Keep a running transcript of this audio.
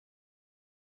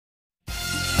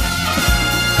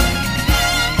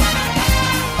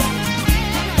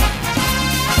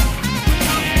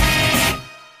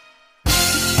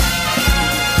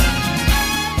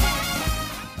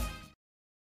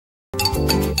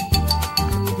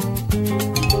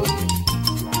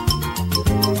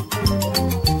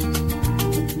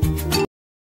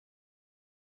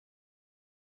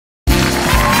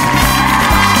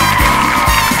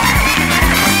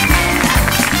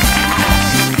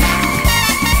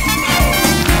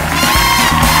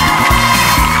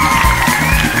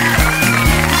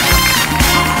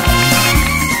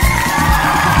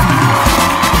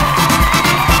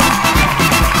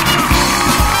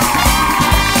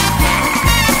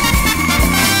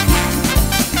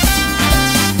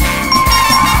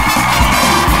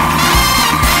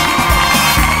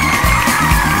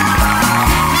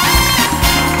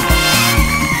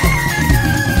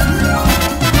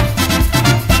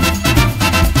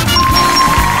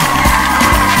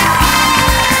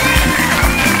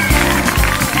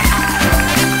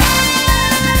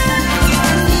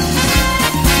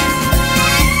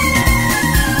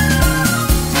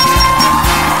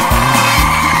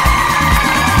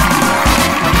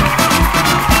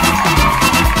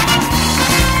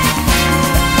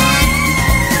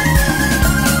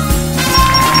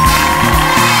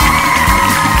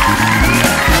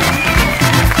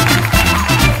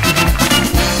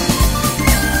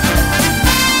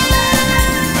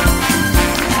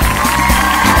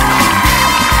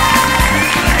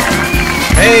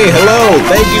Hey, hello,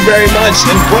 thank you very much,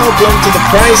 and welcome to The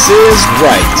Price is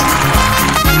Right.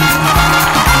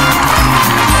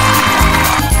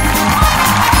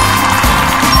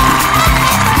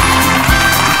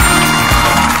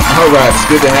 Alright, it's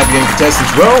good to have you in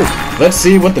contestants row. Let's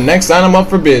see what the next item up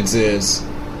for bids is.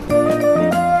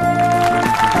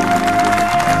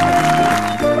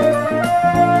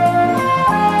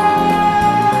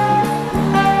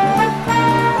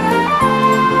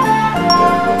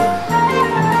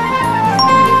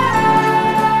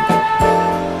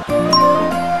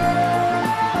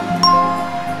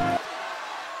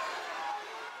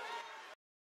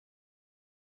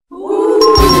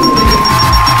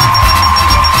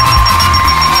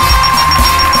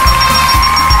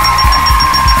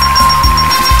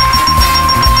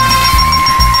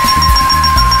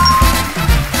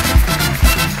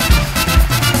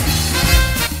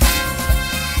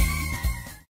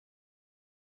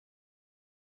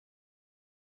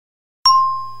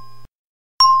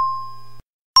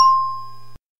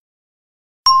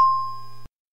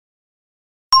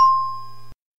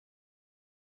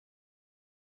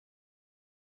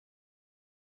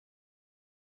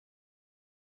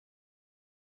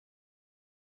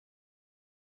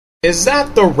 Is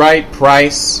that the right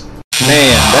price?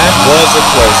 Man, that was a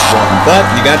close one, but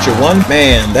you got your one.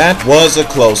 Man, that was a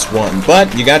close one,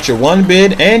 but you got your one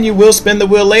bid, and you will spin the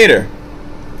wheel later.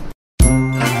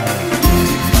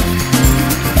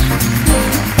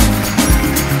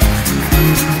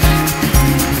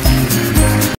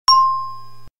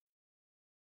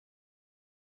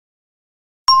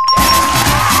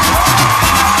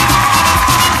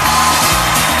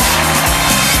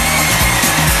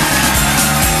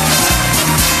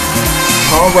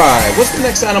 Alright, what's the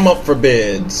next item up for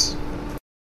bids?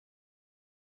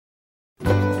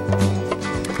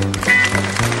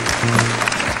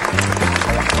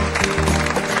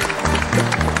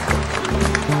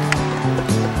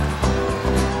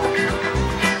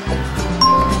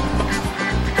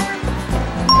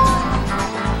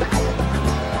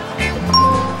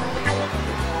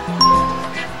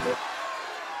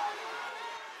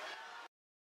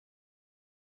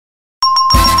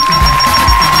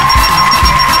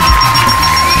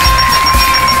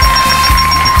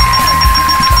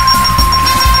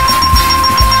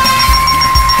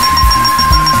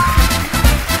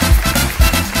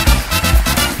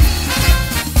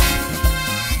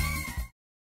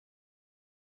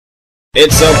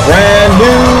 It's a brand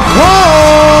new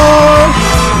car!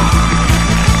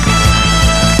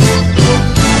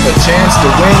 A chance to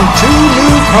win 2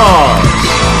 new cars.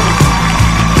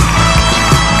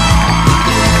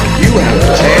 You have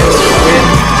a chance to win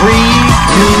 3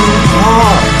 new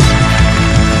cars.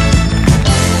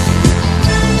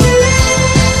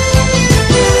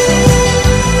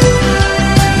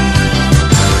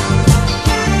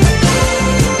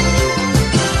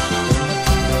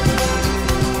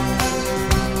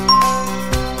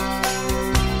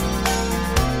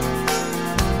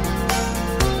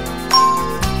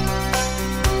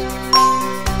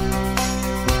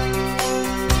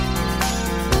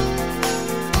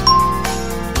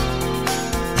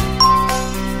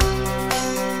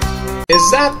 Is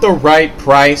that the right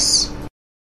price?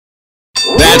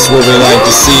 That's what we like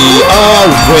to see,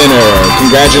 a winner!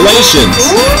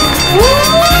 Congratulations!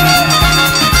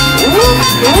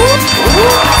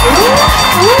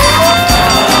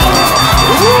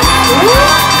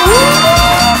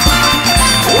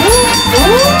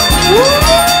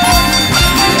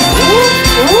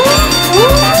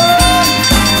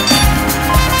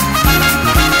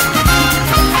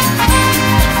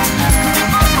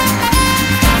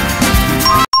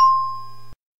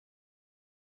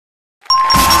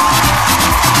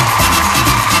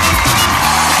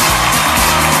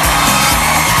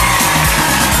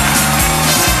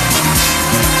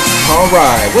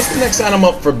 Alright, what's the next item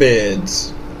up for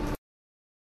bids?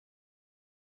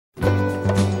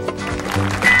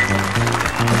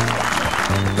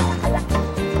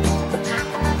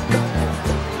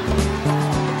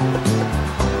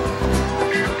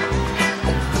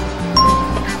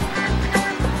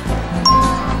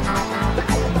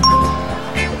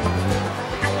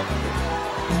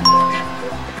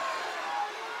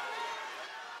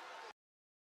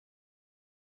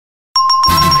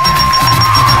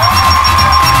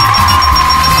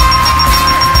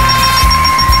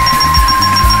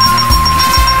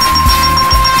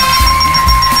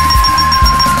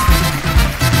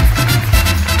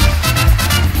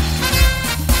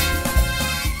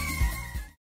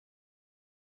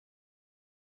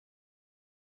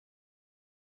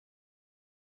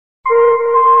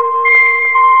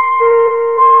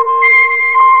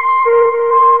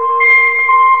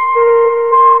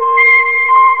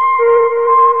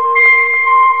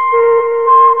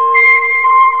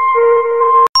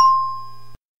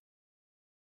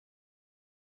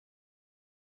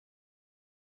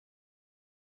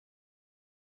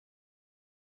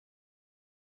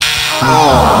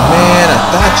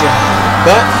 you high,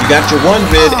 but you got your one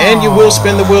bid and you will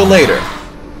spin the wheel later.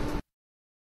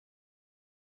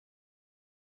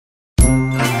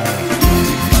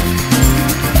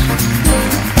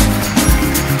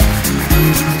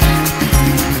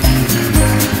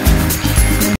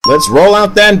 Let's roll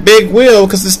out that big wheel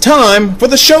because it's time for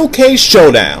the Showcase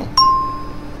Showdown.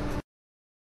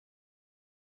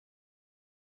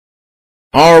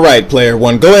 Alright, player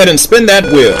one, go ahead and spin that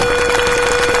wheel.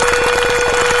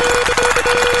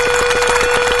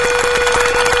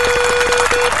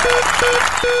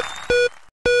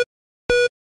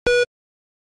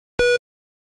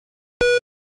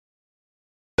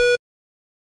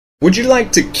 Would you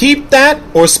like to keep that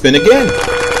or spin again?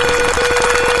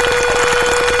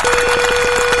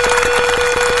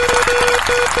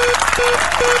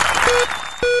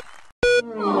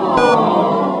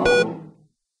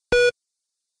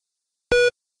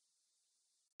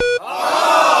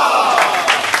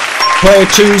 Player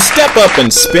 2, step up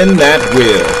and spin that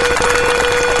wheel.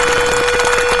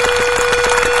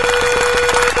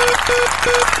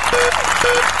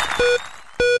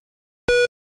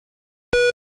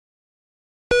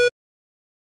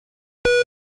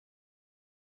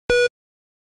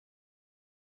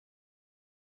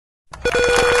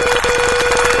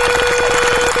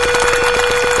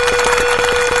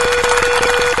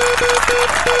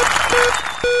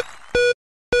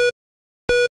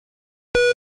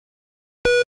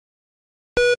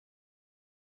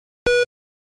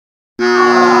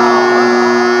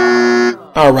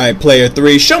 Alright, player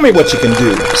 3, show me what you can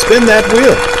do. Spin that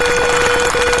wheel.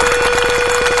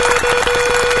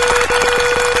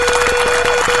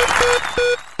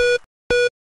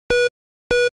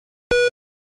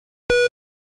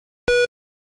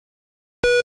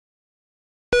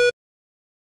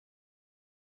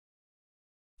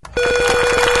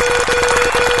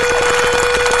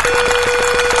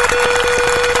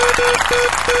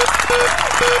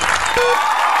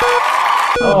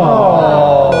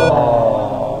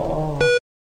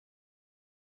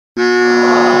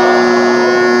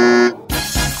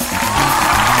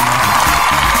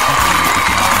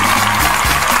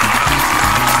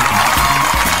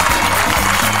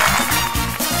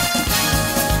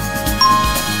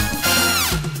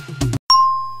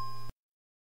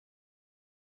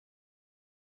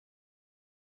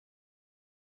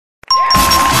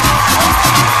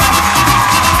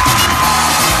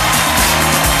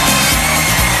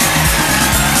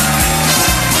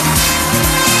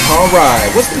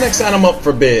 Alright, what's the next item up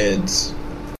for bids?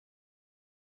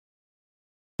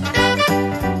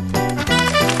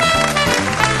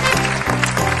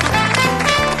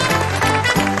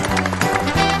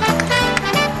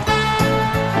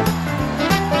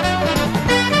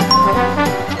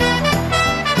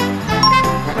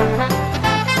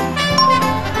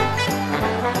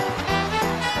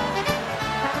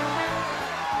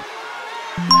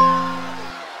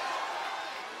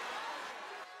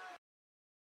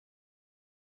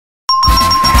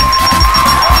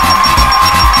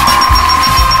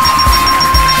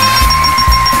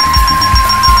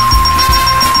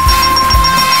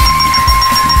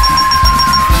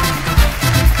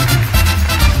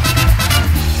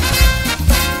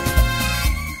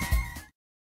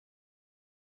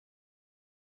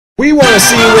 We want to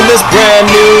see you in this brand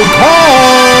new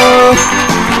car!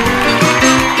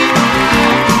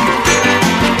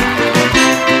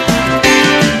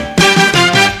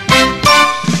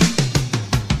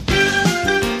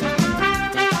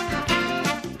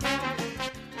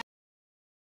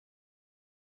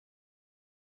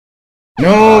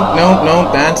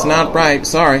 No, that's not right,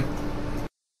 sorry.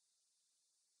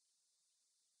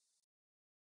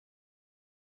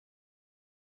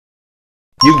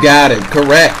 You got it,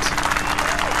 correct.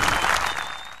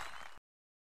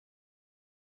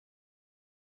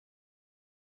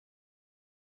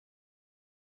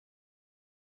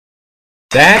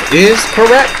 That is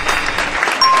correct.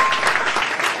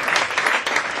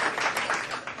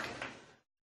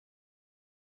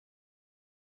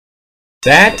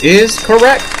 That is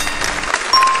correct.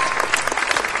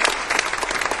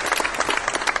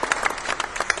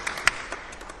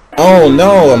 Oh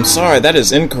no, I'm sorry, that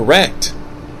is incorrect.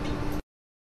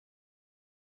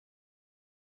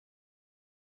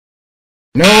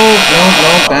 No,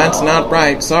 that's not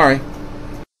right, sorry.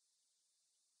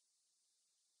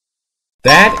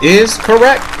 That is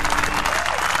correct.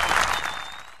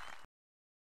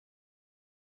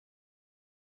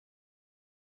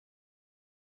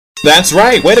 That's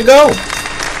right, way to go.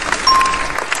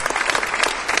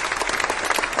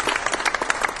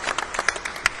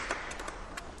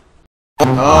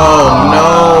 Oh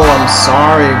no, I'm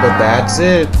sorry, but that's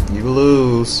it. You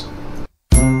lose.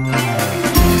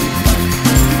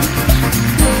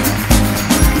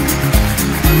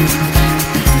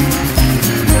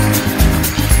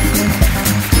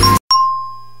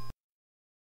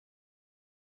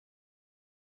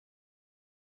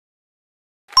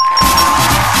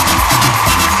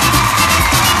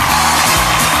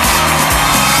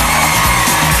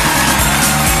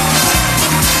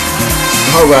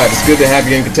 Alright, it's good to have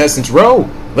you in contestants row.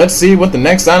 Let's see what the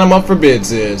next item up for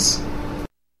bids is.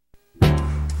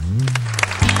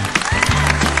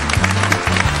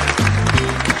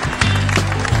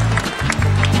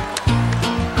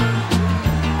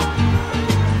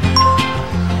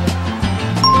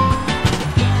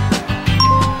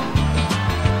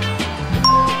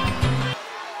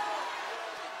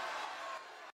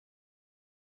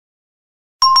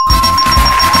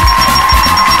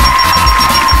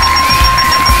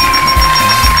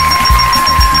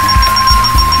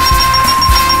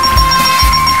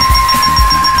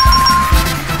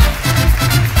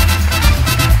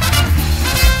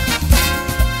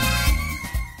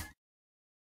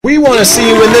 We want to see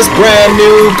you in this brand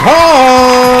new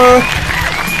car!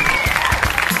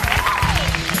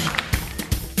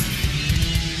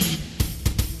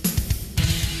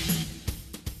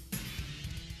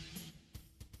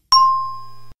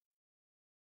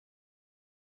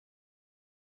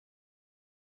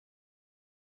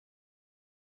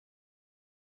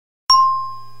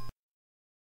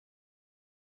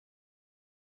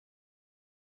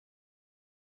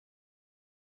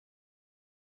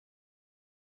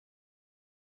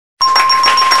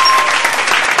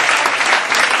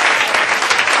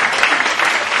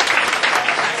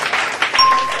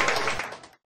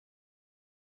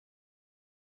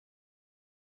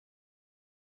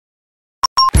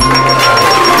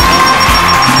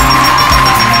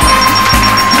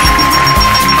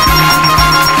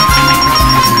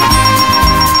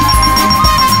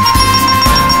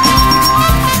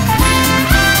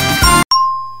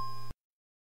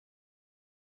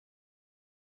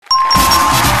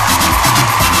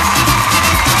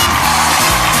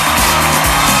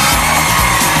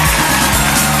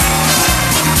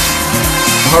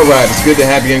 Alright, it's good to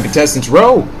have you in contestants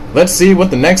row. Let's see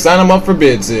what the next item up for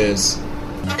bids is.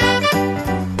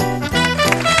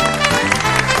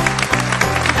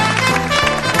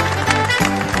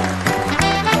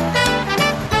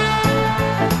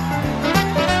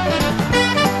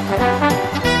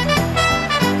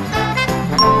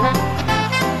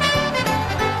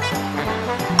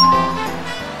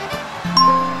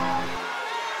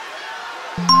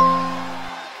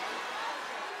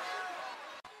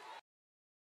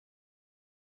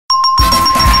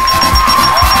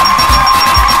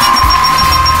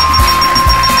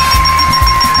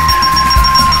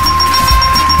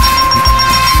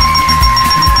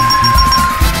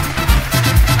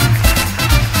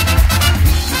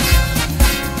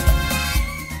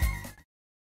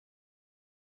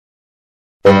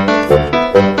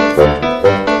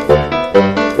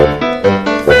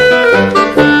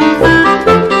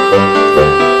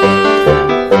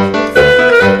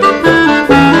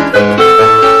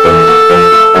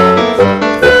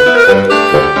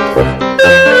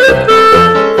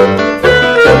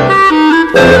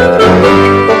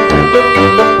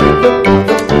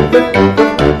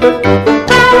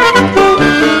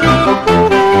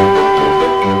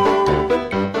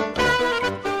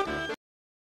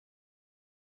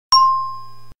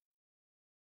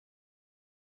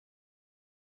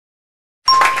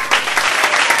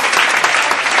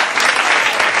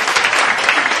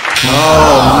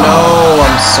 Oh no,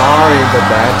 I'm sorry, but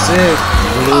that's it.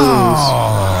 You lose.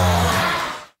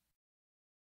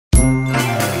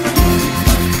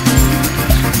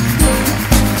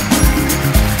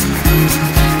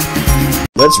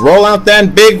 Let's roll out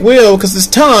that big wheel, cause it's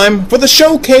time for the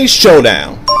Showcase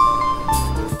Showdown.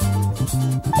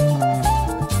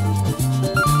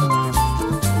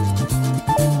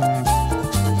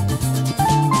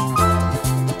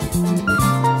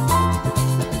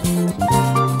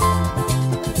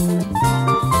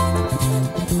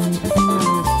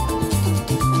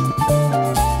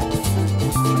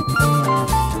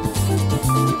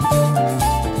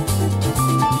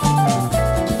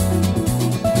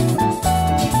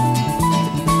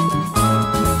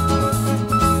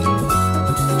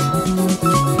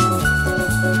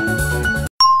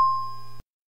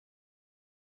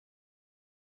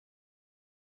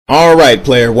 Alright,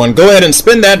 player one, go ahead and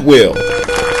spin that wheel.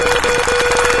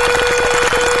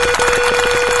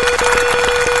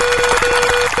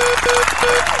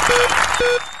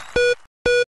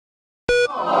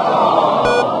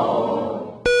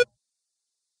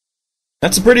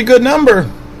 That's a pretty good number.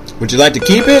 Would you like to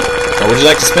keep it, or would you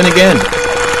like to spin again?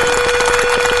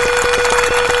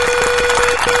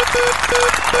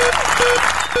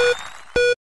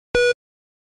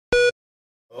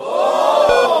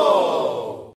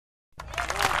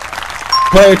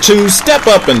 Player 2, step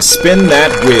up and spin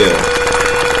that wheel.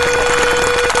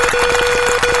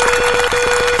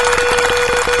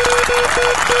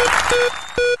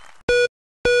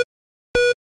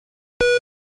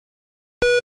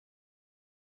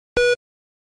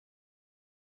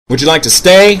 Would you like to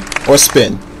stay or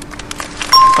spin?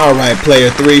 Alright, player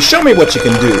 3, show me what you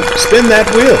can do. Spin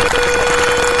that wheel.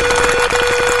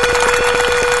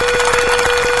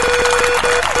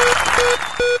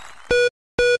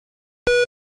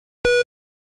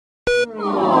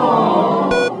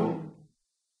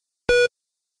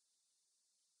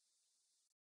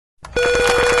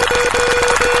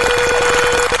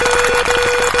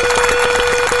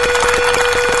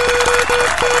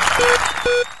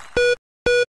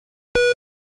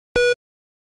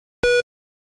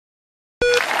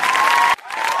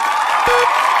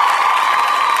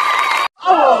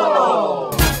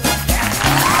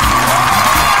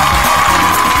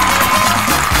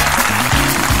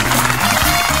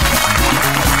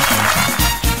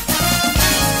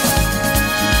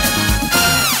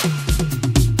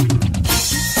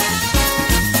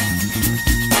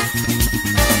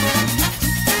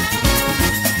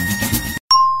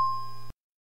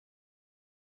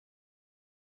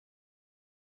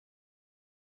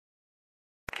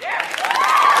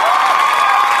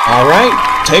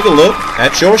 Alright, take a look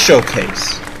at your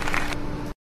showcase.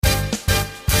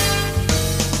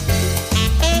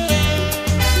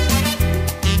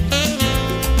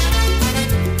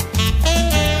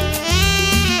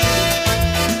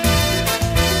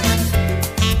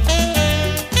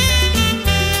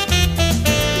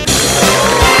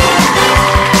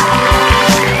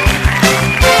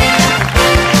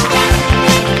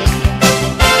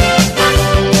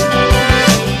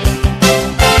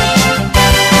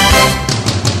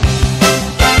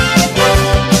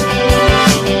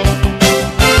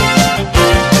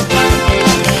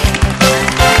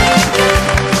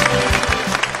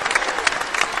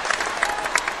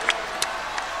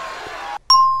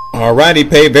 Alrighty,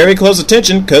 pay very close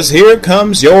attention, cause here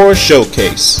comes your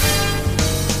showcase.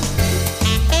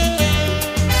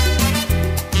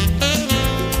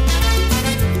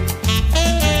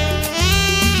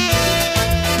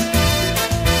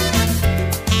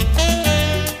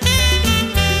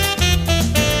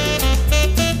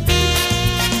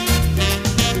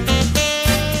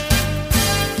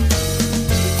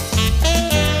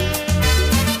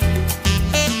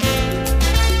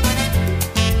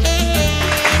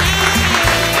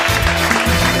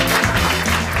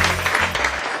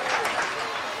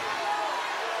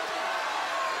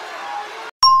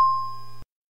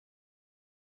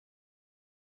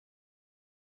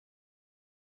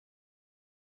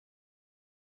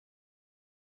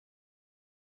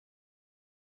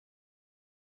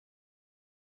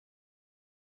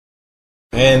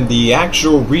 And the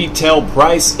actual retail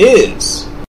price is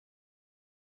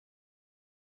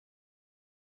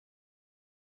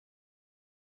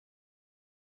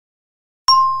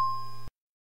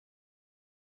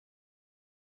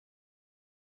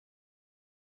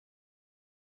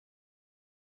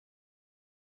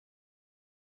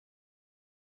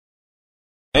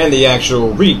and the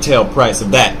actual retail price of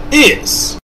that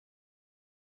is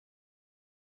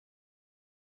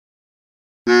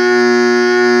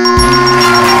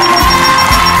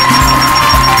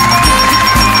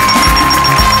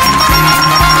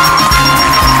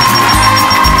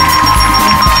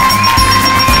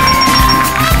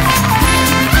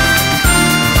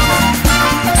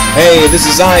Hey, this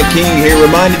is King here,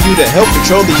 reminding you to help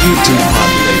control the YouTube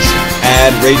population.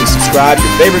 Add, rate, and subscribe to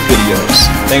your favorite videos.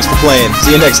 Thanks for playing.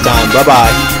 See you next time.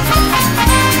 Bye-bye.